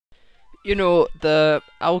you know, the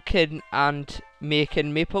alching and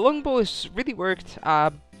making maple longbows really worked.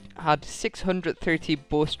 I had 630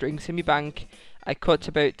 bowstrings in my bank. I cut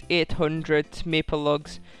about 800 maple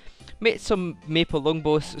logs, made some maple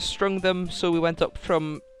longbows, strung them, so we went up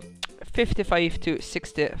from 55 to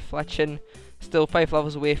 60 fletching. Still 5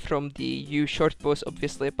 levels away from the U short bows,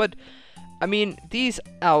 obviously, but I mean, these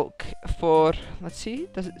elk for, let's see,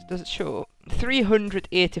 does it show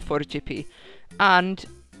 384 GP, and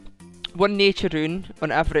one nature rune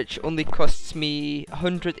on average only costs me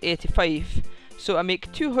 185, so I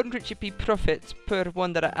make 200 GP profit per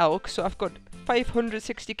one that I elk, so I've got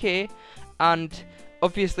 560k, and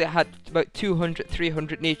obviously I had about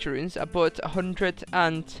 300 nature runes. I bought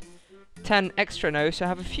 110 extra now, so I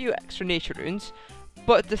have a few extra nature runes,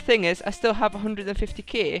 but the thing is, I still have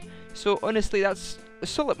 150k, so honestly that's a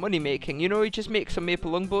solid money making. You know, you just make some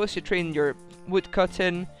maple longbows, you train your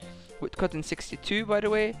woodcutting 62 by the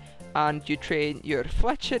way, and you train your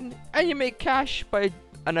fletching, and you make cash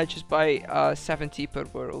and I just buy 70 per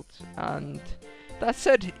world, and that's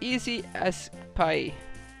it, easy as pie.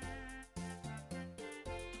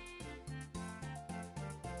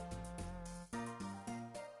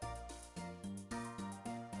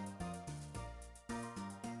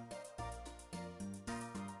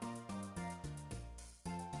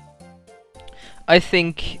 I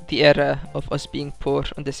think the era of us being poor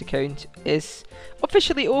on this account is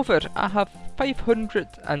officially over. I have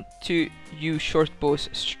 502 U short bows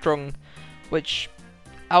strung, which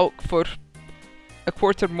elk for a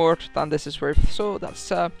quarter more than this is worth, so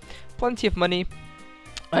that's plenty of money.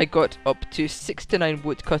 I got up to 69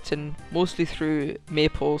 wood cutting, mostly through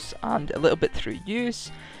maples and a little bit through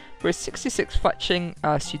yews. We're 66 fletching,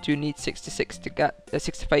 as you do need 66 to get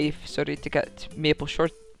 65, sorry, to get maple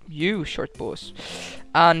yew short bows,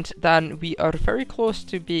 and then we are very close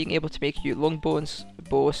to being able to make yew long bows,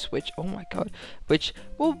 which, oh my god, which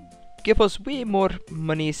will give us way more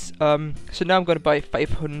monies. So now I'm going to buy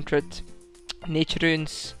 500 nature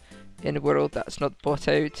runes in a world that's not bought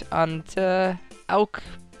out, and elked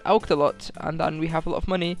a lot, and then we have a lot of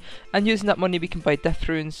money, and using that money we can buy death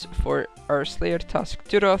runes for our slayer task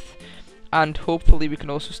Duroth, and hopefully we can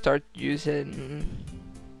also start using,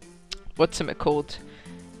 what's it called,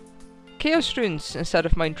 chaos runes instead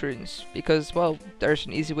of mind runes, because, well, there's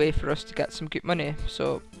an easy way for us to get some good money.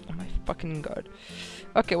 So, oh my fucking god.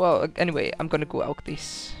 Okay, well, anyway, I'm gonna go elk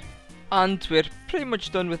these. And we're pretty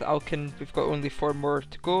much done with elking. We've got only 4 more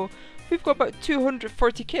to go. We've got about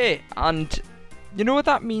 240k, and you know what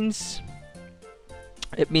that means?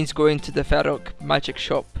 It means going to the Ferrock magic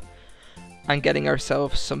shop and getting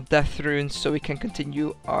ourselves some death runes so we can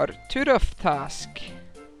continue our Turoth task.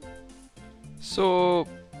 So,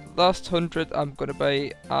 last 100 I'm gonna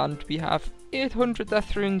buy, and we have 800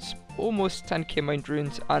 death runes, almost 10k mind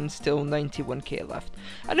runes, and still 91k left.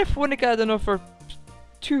 And if we want to get another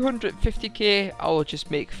 250k, I'll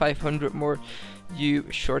just make 500 more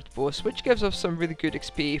yew short bows, which gives us some really good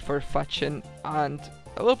XP for fletching and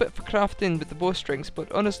a little bit for crafting with the bowstrings.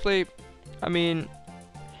 But honestly, I mean,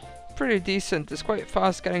 pretty decent. It's quite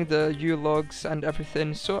fast getting the yew logs and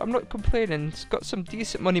everything, so I'm not complaining. It's got some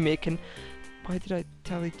decent money making. Why did I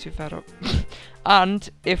tell you to fed up? And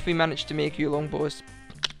if we manage to make yew longbows,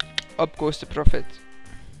 up goes the profit.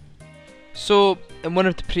 So, in one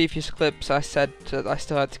of the previous clips I said that I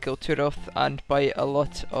still had to kill Turoth and buy a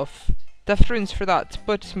lot of death runes for that,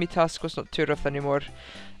 but my task was not Turoth anymore,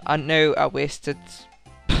 and now I wasted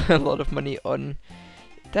a lot of money on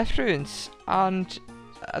death runes, and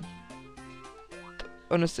I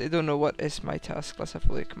honestly don't know what is my task. Let's have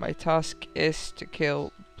a look. My task is to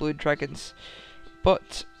kill blue dragons,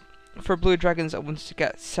 but for blue dragons I wanted to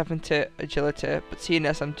get 70 agility, but seeing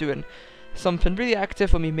as I'm doing something really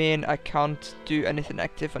active on my main, I can't do anything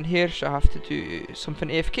active on here, so I have to do something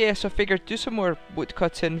AFK, so I figured do some more wood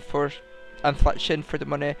cutting and fletching for the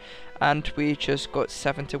money, and we just got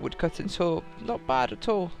 70 wood cutting, so not bad at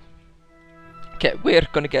all. Okay, we're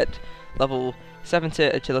gonna get level 70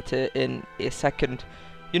 agility in a second.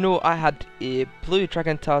 You know, I had a blue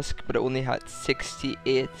dragon task, but it only had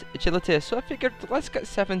 68 agility, so I figured let's get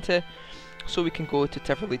 70 so we can go to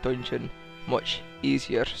Teverley Dungeon much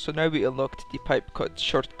easier. So now we unlocked the pipe cut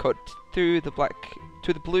shortcut through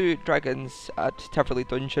the blue dragons at Teverley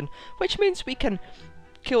Dungeon, which means we can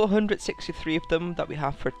kill 163 of them that we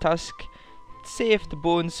have for task, save the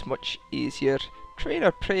bones much easier, train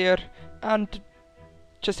our prayer, and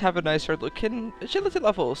just have a nicer looking agility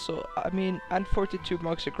level. So I mean, and 42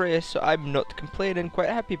 marks of grace, so I'm not complaining, quite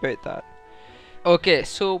happy about that. Okay,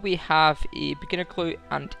 so we have a beginner clue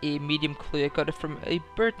and a medium clue. I got it from a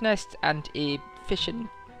bird nest and a fishing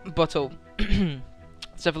bottle.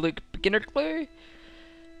 Let's have a look. beginner clue?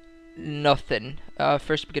 Nothing.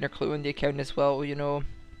 First beginner clue on the account as well, you know.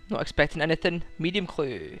 Not expecting anything. Medium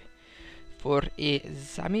clue for a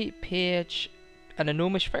Zami page and a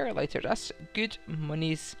gnomish firelighter. That's good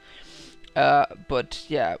monies. But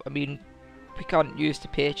yeah, I mean, we can't use the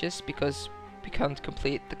pages because we can't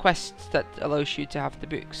complete the quests that allows you to have the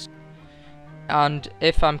books. And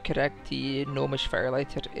if I'm correct, the gnomish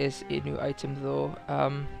firelighter is a new item though.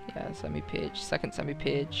 Yeah, Zami page, second Zami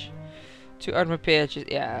page. 2 armor pages,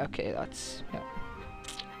 yeah, okay, that's, yeah.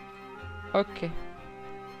 Okay.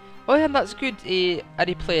 Oh yeah, that's good, a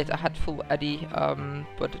Eddie plate, I had full Eddie,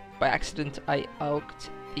 but by accident I alked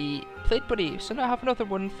the plate buddy, so now I have another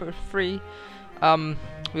one for free.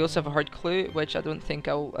 We also have a hard clue, which I don't think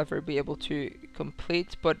I'll ever be able to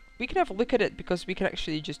complete, but we can have a look at it, because we can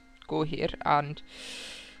actually just go here, and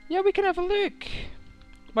yeah, we can have a look.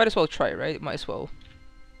 Might as well try, right? Might as well.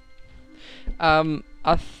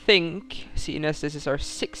 I think, seeing as this is our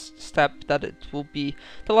 6th step, that it will be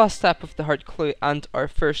the last step of the hard clue and our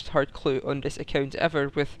first hard clue on this account ever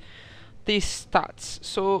with these stats.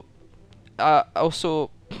 So, also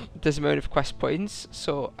this amount of quest points.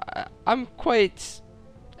 So, I'm quite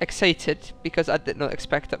excited because I did not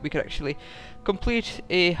expect that we could actually complete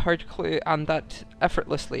a hard clue and that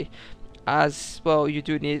effortlessly. As well, you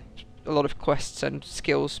do need a lot of quests and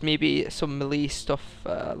skills, maybe some melee stuff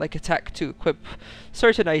like attack to equip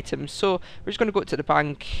certain items. So we're just going to go to the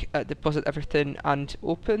bank, deposit everything and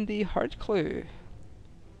open the hard clue.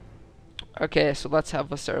 Okay, so let's have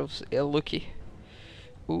ourselves a looky.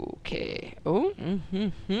 Okay, oh,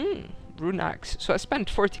 Rune Axe. So I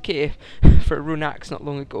spent 40k for a Rune Axe not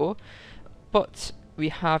long ago, but we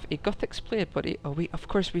have a Gothic Blade buddy. Oh wait, of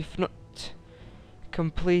course we've not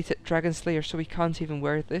completed Dragon Slayer, so we can't even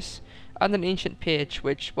wear this. And an ancient page,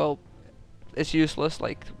 which, well, is useless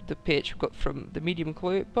like the page we got from the medium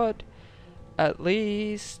clue, but at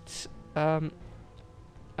least, I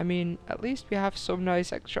mean, at least we have some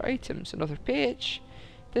nice extra items. Another page.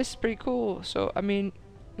 This is pretty cool, so I mean,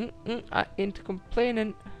 I ain't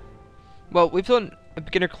complaining. Well, we've done a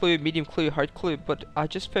beginner clue, medium clue, hard clue, but I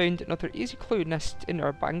just found another easy clue nest in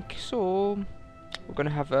our bank, so we're gonna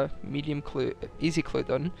have a medium clue, easy clue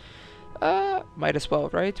done. Might as well,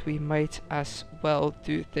 right? We might as well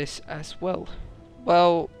do this as well.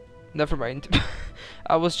 Well, never mind.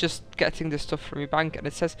 I was just getting this stuff from my bank, and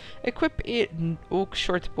it says equip a oak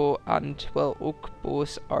short bow, and well, oak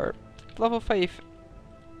bows are level 5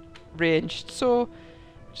 ranged, so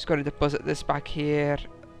I'm just gonna deposit this back here,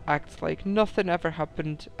 act like nothing ever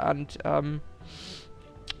happened, and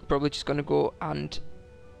probably just gonna go and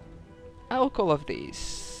elk all of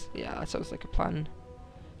these. Yeah, that sounds like a plan.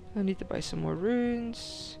 I need to buy some more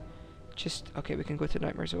runes. Just, okay, we can go to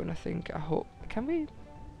Nightmare Zone, I think. I hope. Can we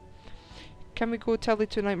go tele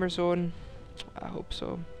to Nightmare Zone? I hope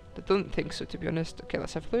so. I don't think so, to be honest. Okay,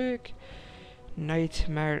 let's have a look.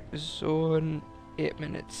 Nightmare Zone, 8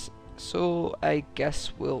 minutes. So, I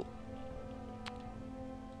guess we'll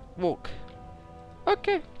walk.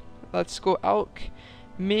 Okay, let's go elk.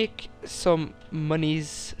 Make some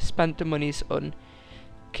monies, spend the monies on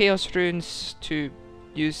Chaos Runes to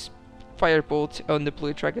use Firebolt on the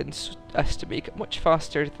blue dragons as to make it much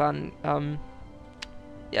faster than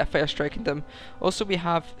yeah, fire striking them. Also, we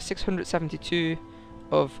have 672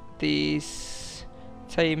 of these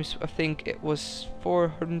times. I think it was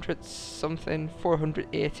 400 something,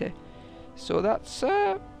 480. So that's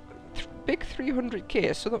big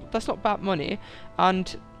 300k. So that's not bad money.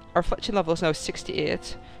 And our fletching level is now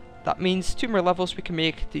 68. That means 2 more levels we can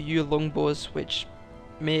make the U longbows, which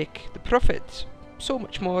make the profit so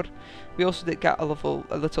much more. We also did get a little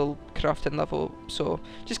crafting level, so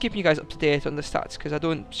just keeping you guys up to date on the stats, because I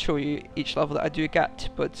don't show you each level that I do get,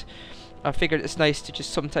 but I figured it's nice to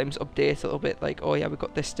just sometimes update a little bit, like, oh yeah, we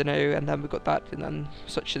got this to now, and then we got that, and then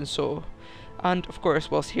such and so. And of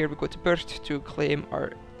course, whilst here, we go to Burt to claim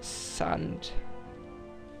our sand.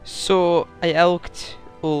 So I elked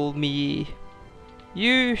all me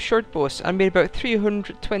short bows and made about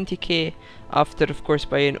 320k after, of course,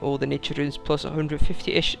 buying all the nature runes plus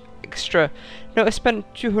 150-ish extra. Now I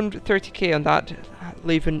spent 230k on that,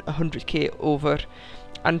 leaving 100k over,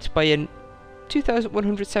 and buying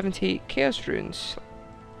 2170 chaos runes.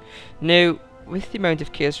 Now, with the amount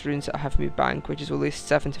of chaos runes that I have in my bank, which is only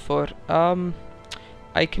 74,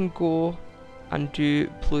 I can go and do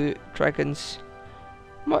blue dragons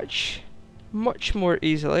much more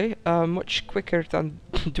easily, much quicker than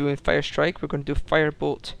doing fire strike. We're going to do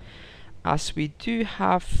firebolt, as we do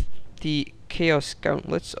have the chaos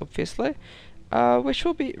gauntlets, obviously, which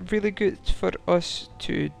will be really good for us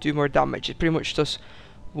to do more damage. It pretty much does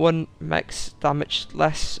 1 max damage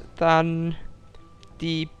less than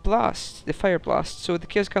the blast, the fire blast. So the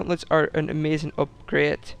Chaos Gauntlets are an amazing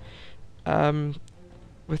upgrade,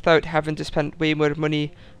 without having to spend way more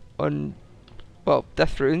money on, well,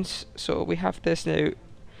 death runes. So we have this now.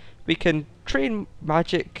 We can train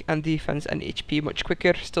magic and defense and HP much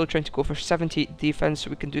quicker, still trying to go for 70 defense so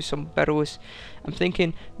we can do some barrows. I'm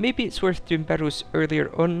thinking maybe it's worth doing barrows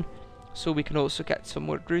earlier on, so we can also get some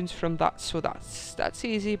more runes from that, so that's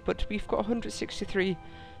easy. But we've got 163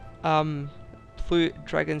 blue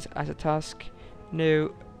dragons as a task.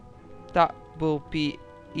 Now that will be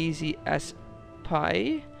easy as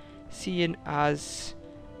pie, seeing as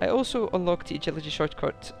I also unlocked the agility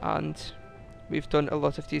shortcut, and we've done a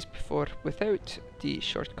lot of these before without the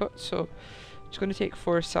shortcut. So just going to take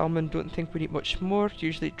 4 salmon, don't think we need much more,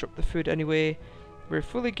 usually drop the food anyway. We're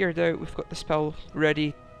fully geared out, we've got the spell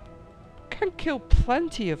ready. Can kill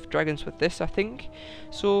plenty of dragons with this, I think.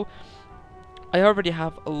 So I already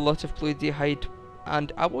have a lot of blue d'hide,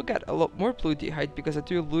 and I will get a lot more blue d'hide because I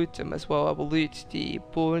do loot them as well. I will loot the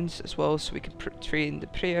bones as well so we can train the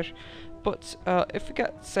prayer. But if we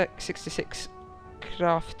get 66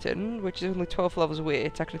 crafting, which is only 12 levels away,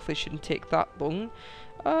 it technically shouldn't take that long.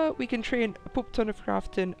 We can train a poop ton of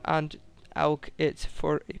crafting and alch it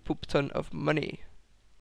for a poop ton of money.